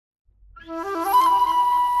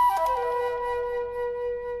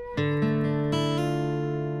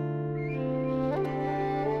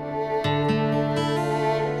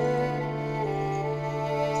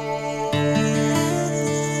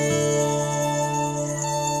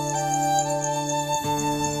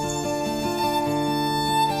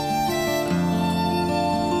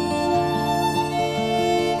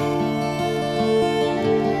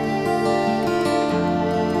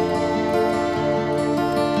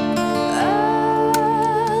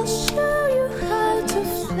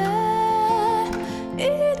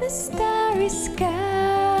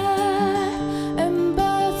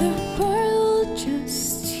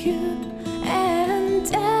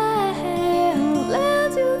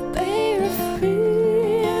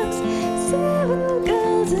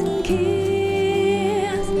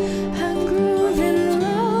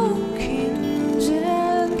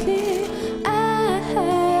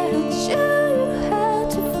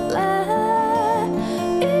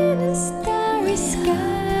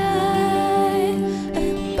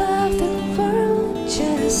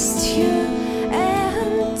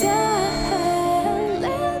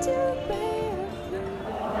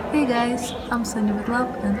Hey guys, I'm Sunny with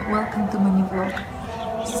Love and welcome to my new vlog.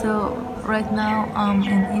 So right now I'm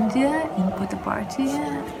in India, in Puttaparthi,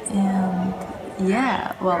 and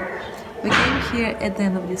we came here at the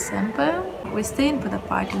end of December. We stay in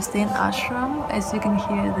Puttaparthi, we stay in Ashram. As you can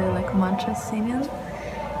hear, they're like mantras singing.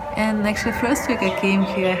 And actually first week I came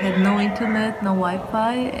here, I had no internet, no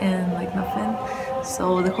Wi-Fi and like nothing.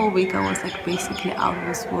 So the whole week I was like basically out of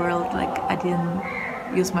this world. Like I didn't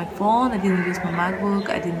use my phone, I didn't use my MacBook,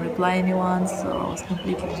 I didn't reply anyone, so I was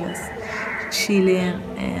completely just chilling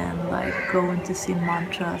and like going to sing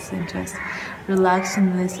mantras and just relaxing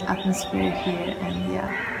in this atmosphere here, and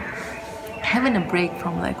yeah, having a break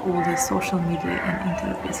from like all the social media and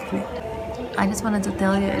internet basically. I just wanted to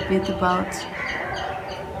tell you a bit about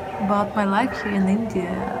my life here in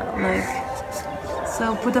India.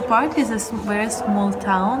 So Puttaparthi is a very small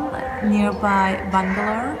town nearby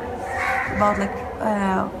Bangalore, about like 4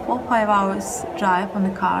 or 5 hours drive on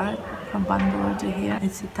the car from Bangalore to here.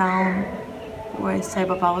 It's a town where Sai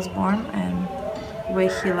Baba was born and where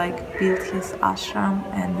he like built his ashram,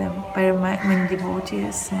 and very many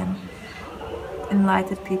devotees and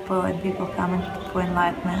enlightened people, and people coming for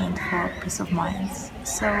enlightenment, for peace of minds.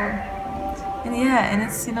 So and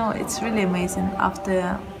it's, you know, it's really amazing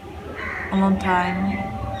after a long time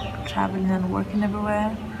traveling and working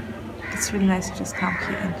everywhere. It's really nice to just come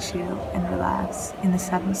here and chill and relax in this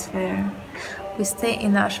atmosphere. We stay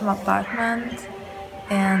in an Ashram apartment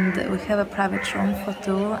and we have a private room for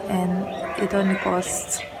two, and it only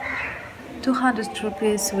costs 200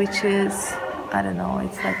 rupees, which is, I don't know,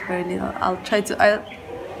 it's like very little. I'll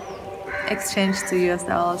exchange to US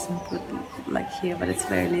dollars and put like here, but it's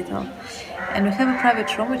very little. And we have a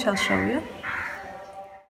private room which I'll show you.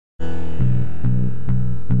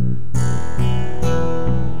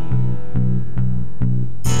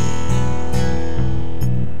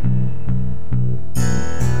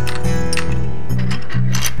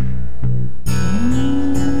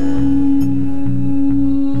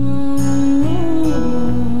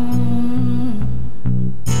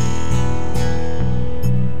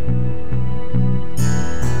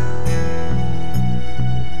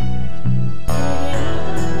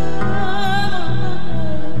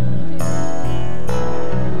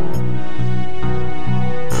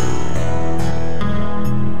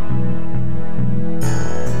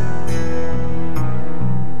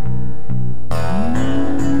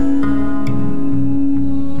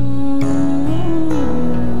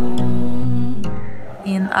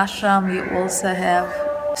 Ashram, you also have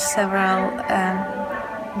several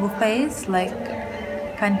buffets like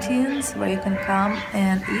canteens where you can come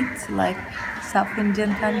and eat, like South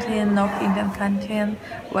Indian canteen, North Indian canteen,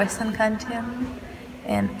 Western canteen,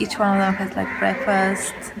 and each one of them has like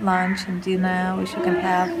breakfast, lunch and dinner, which you can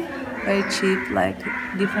have very cheap, like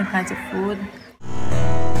different kinds of food.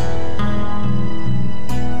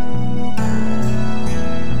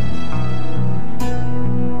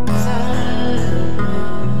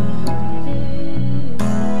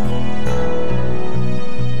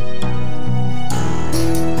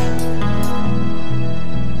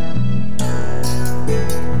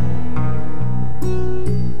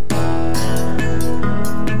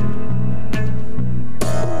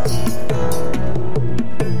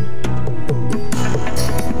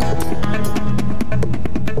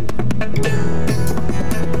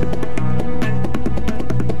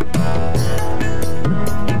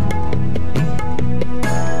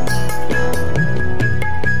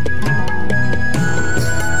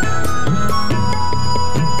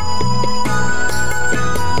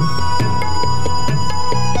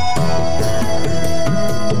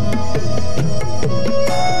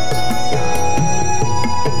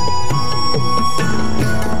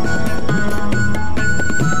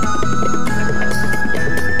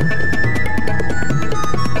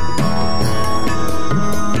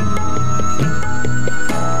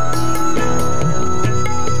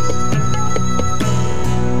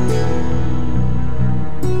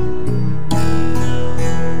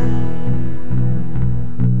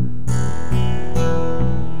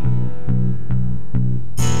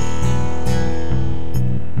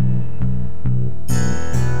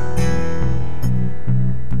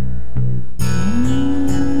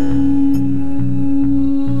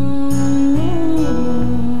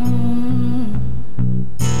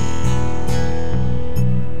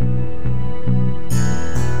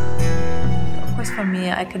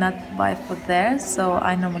 I cannot buy food there, so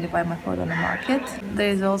I normally buy my food on the market. There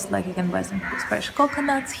is also like you can buy some fresh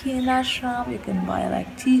coconuts here in Ashram. You can buy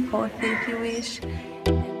like tea, coffee if you wish.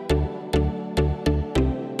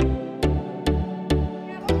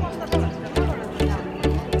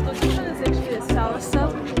 It's sour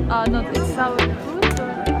stuff. No, it's sour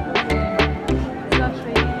fruit.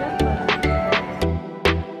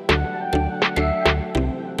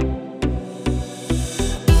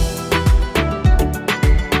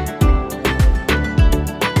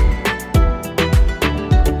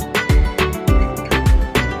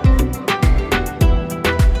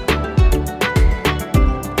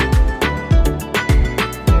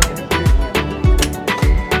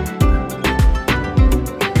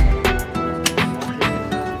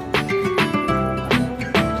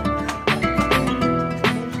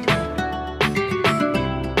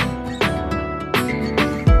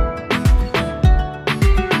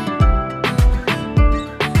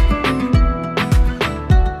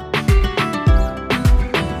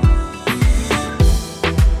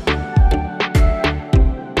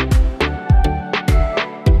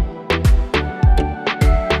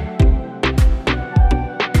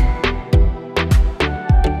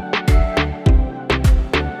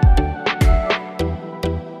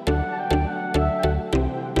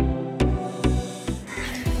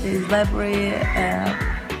 There's library,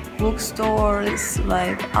 bookstores,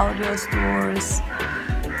 like outdoor stores,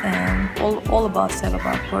 and all about Seva,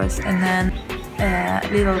 of course. And then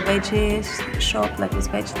little veggies shop, like with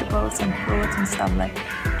vegetables and fruits and some like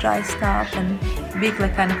dry stuff, and big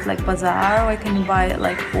like kind of like bazaar where you can buy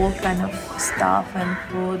like all kind of stuff and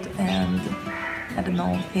food and I don't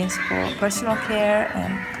know, things for personal care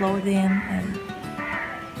and clothing and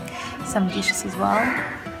some dishes as well.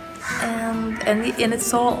 And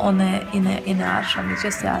it's all on in a ashram. It's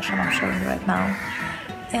just the ashram I'm showing you right now.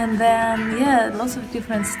 And then yeah, lots of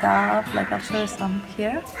different stuff. Like I'll show you some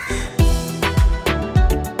here.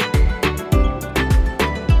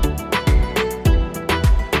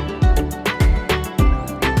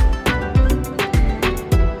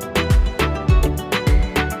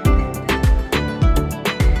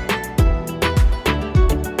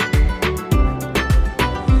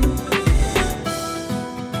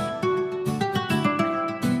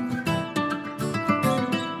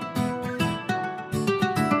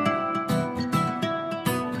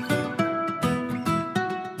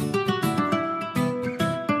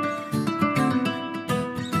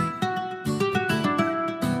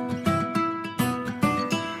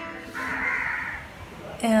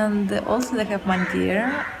 And also they have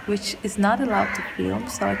Mandir, which is not allowed to film,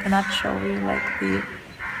 so I cannot show you like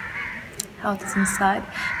how it is inside.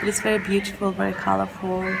 But it's very beautiful, very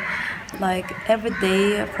colorful. Like every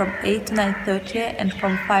day from 8 to 9:30 and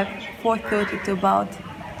from 4:30 to about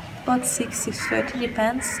 6:30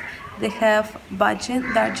 depends. They have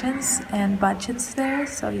darjans and bhajans there,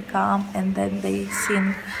 so you come and then they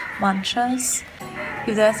sing mantras.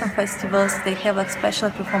 If there are some festivals, they have like special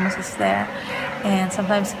performances there, and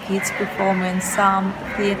sometimes kids perform in some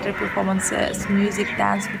theater performances, music,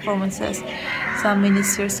 dance performances. Some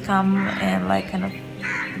ministers come and like kind of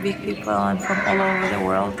big people and from all over the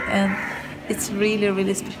world, and it's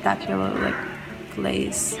really spectacular like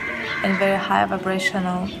place and very high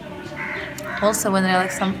vibrational. Also, when there are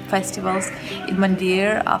like some festivals in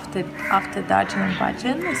Mandir after Darjan and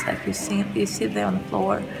Bhajan, it's like you sit there on the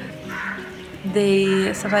floor.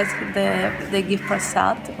 They sometimes they give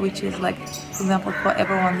prasad, which is like, for example, for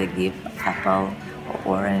everyone they give apple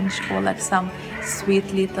or orange or like some sweet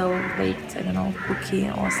little baked, I don't know, cookie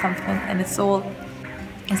or something, and it's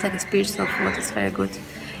like a spiritual food. It's very good.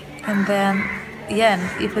 And then yeah, and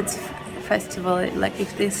if it's festival, like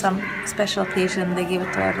if there's some special occasion, they give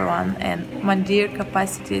it to everyone. And Mandir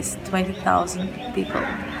capacity is 20,000 people,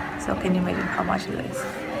 so can you imagine how much it is?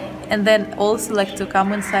 And then also like to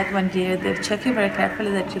come inside Mandir, they check you very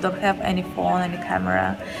carefully that you don't have any phone, any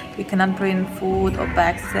camera. You cannot bring food or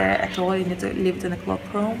bags there at all. You need to leave it in the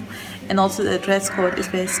cloakroom. And also the dress code is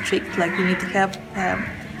very strict. Like you need to have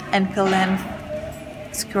ankle length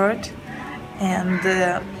skirt and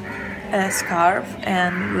a scarf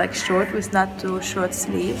and like short with not too short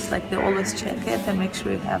sleeves. Like they always check it and make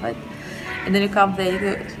sure you have it. And then you come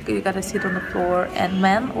there, you gotta sit on the floor. And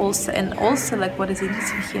men also, and also like what is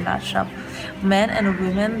interesting here in Ashram, men and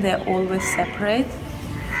women, they're always separate.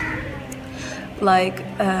 Like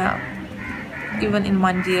even in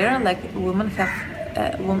Mandir, like women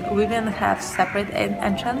have separate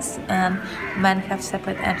entrance and men have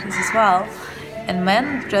separate entrance as well. And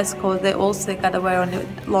men dress code, they also gotta wear only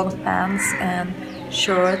long pants and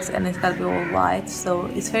shirts, and it's gotta be all white. So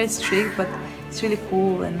it's very strict, but it's really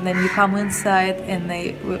cool. And then you come inside and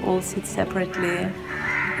we all sit separately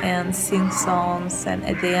and sing songs, and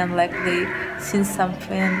at the end like they sing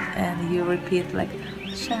something and you repeat like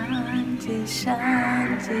Shanti,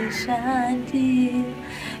 Shanti, Shanti.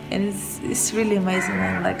 And it's really amazing,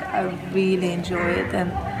 and like I really enjoy it.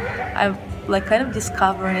 And I'm like kind of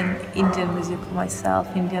discovering Indian music for myself,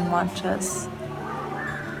 Indian mantras,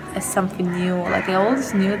 as something new. Like I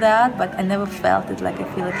always knew that, but I never felt it like I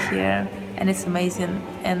feel it here. And it's amazing.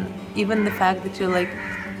 And even the fact that you're like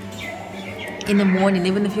in the morning,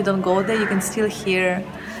 even if you don't go there, you can still hear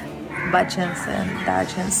bhajans and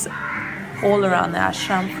darjans all around the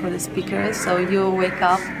ashram through the speakers. So you wake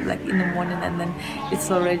up like in the morning and then it's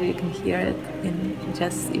already, you can hear it in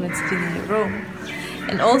just even sitting in your room.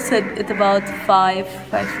 And also at about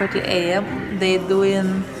 5:30 a.m. they're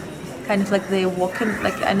doing kind of like they're walking,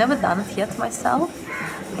 like I never done it yet myself,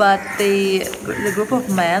 but the group of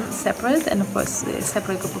men separate, and of course a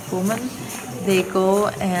separate group of women, they go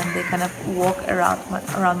and they kind of walk around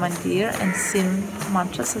Mandir and sing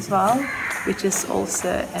mantras as well, which is also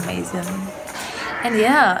amazing. And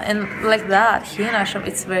yeah, and like that here in Ashram,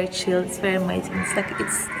 it's very chill, it's very amazing. It's like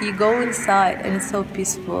you go inside and it's so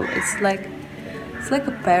peaceful. It's like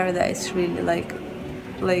a paradise, really. Like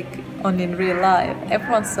like only in real life.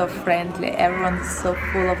 Everyone's so friendly, everyone is so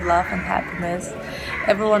full of love and happiness.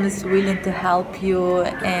 Everyone is willing to help you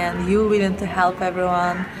and you willing to help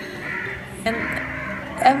everyone. And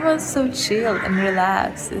everyone's so chill and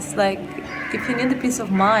relaxed. It's like if you need a peace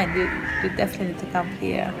of mind, you definitely need to come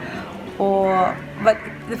here. But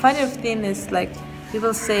the funny thing is, like,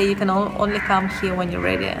 people say you can only come here when you're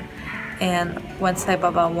ready and when Sai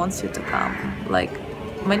Baba wants you to come. Like,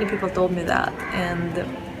 many people told me that, and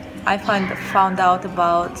I found out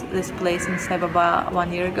about this place in Sai Baba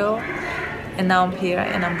 1 year ago, and now I'm here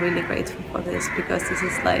and I'm really grateful for this, because this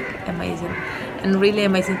is like amazing, and really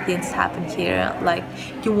amazing things happen here. Like,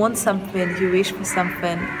 you want something, you wish for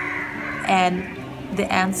something, and the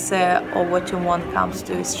answer or what you want comes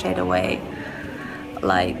to you straight away.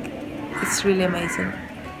 Like, it's really amazing,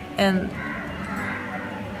 and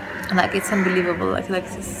like, it's unbelievable. Like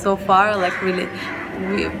so far, like, really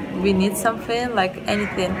we need something, like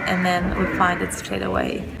anything, and then we find it straight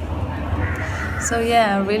away. So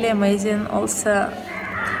yeah, really amazing. Also,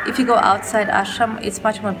 if you go outside Ashram, it's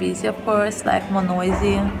much more busy, of course, like more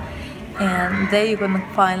noisy, and there you're gonna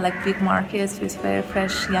find like big markets with very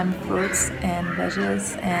fresh yummy fruits and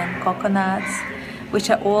veggies and coconuts, which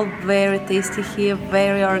are all very tasty here,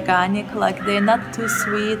 very organic. Like, they're not too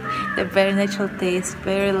sweet, they're very natural taste,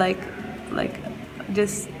 very like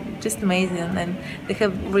just amazing. And they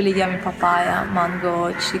have really yummy papaya,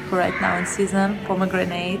 mango, chiku right now in season,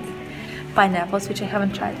 pomegranate, pineapples, which I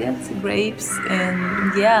haven't tried yet, grapes.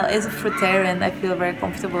 And yeah, as a fruitarian, I feel very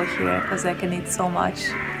comfortable here because I can eat so much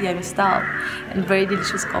yummy stuff, and very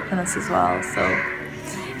delicious coconuts as well. So,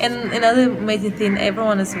 and another amazing thing,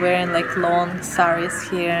 everyone is wearing like long saris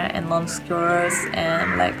here and long skirts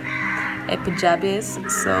and like Punjabis.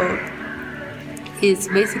 So it's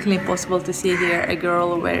basically impossible to see here a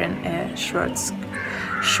girl wearing a short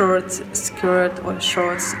skirt or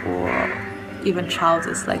shorts or even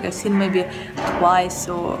trousers. Like, I've seen maybe twice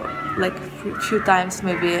or like a few times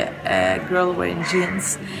maybe a girl wearing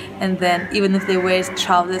jeans, and then even if they wear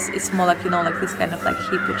trousers, it's more like, you know, like this kind of like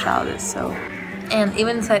hippie trousers. So, and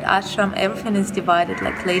even inside ashram, everything is divided,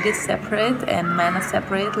 like ladies separate and men are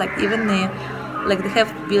separate. Like, even they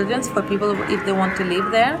have buildings for people if they want to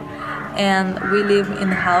live there. And we live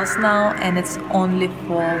in a house now, and it's only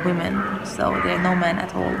for women, so there are no men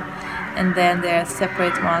at all. And then there are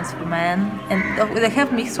separate ones for men, and they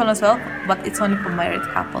have mixed one as well, but it's only for married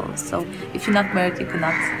couples. So if you're not married, you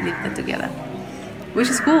cannot live there together, which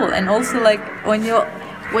is cool. And also, like, when you're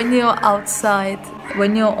outside,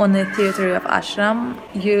 when you're on the territory of ashram,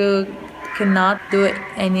 you cannot do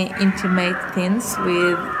any intimate things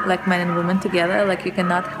with like men and women together. Like, you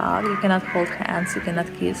cannot hug, you cannot hold hands, you cannot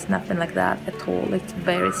kiss, nothing like that at all. It's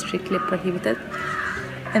very strictly prohibited.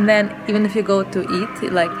 And then even if you go to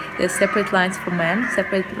eat, like, there's separate lines for men,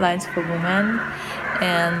 separate lines for women,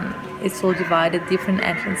 and it's all divided, different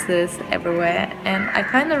entrances everywhere. And I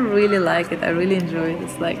kind of really like it, I really enjoy it.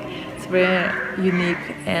 It's like, it's very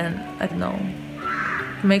unique, and I don't know,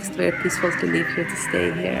 it makes it very peaceful to live here, to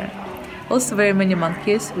stay here. Also, very many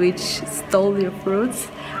monkeys which stole your fruits.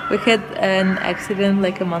 We had an accident,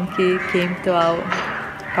 like a monkey came to our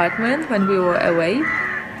apartment when we were away.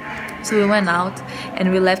 So we went out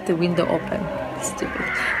and we left the window open. Stupid.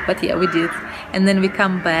 But yeah, we did. And then we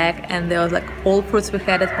come back and there was like all fruits we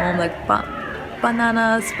had at home, like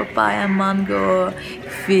bananas, papaya, mango,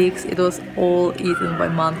 figs. It was all eaten by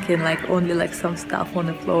monkey, and like only like some stuff on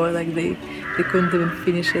the floor. Like they couldn't even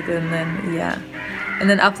finish it. And then yeah. And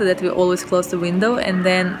then after that we always closed the window, and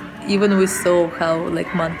then even we saw how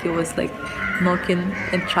like monkey was like knocking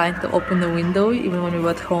and trying to open the window even when we were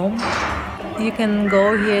at home. You can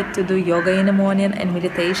go here to do yoga in the morning and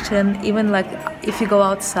meditation. Even like if you go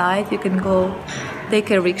outside, you can go take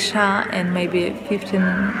a rickshaw, and maybe 15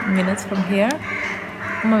 minutes from here,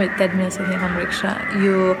 maybe 10 minutes I think on rickshaw,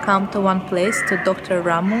 you come to one place, to Dr.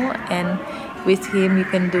 Ramu, and with him you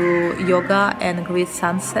can do yoga and greet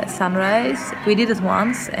sunrise. We did it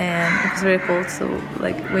once and it was very cold, so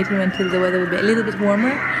like waiting until the weather will be a little bit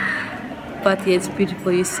warmer. But yeah, it's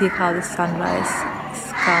beautiful. You see how the sunrise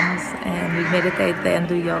comes, and we meditate there and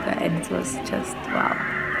do yoga, and it was just wow,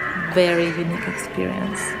 very unique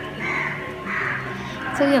experience.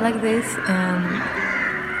 So yeah, like this, and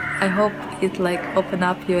I hope it like open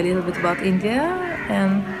up you a little bit about India,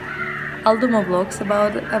 and I'll do more vlogs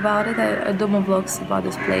about it. I'll do more vlogs about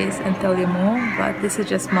this place and tell you more, but this is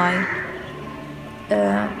just my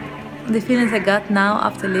the feelings I got now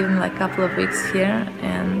after living like a couple of weeks here.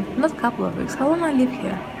 And not a couple of weeks, how long I live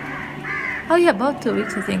here? Oh yeah, about 2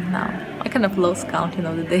 weeks I think now. I kind of lost counting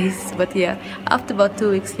of the days, but yeah, after about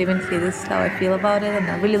 2 weeks living here, this is how I feel about it,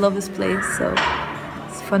 and I really love this place. So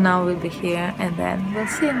it's for now we'll be here, and then we'll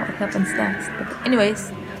see what happens next. But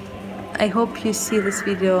anyways, I hope you see this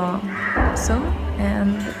video soon,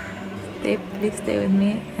 and please stay with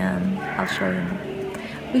me and I'll show you more.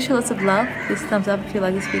 Wish you lots of love. Please thumbs up if you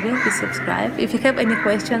like this video. Please subscribe. If you have any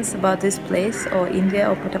questions about this place or India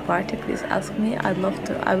or Puttaparthi, please ask me. I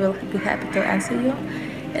will be happy to answer you.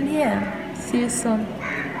 And yeah, see you soon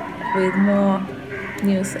with more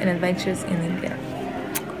news and adventures in India.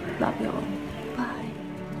 Love you all.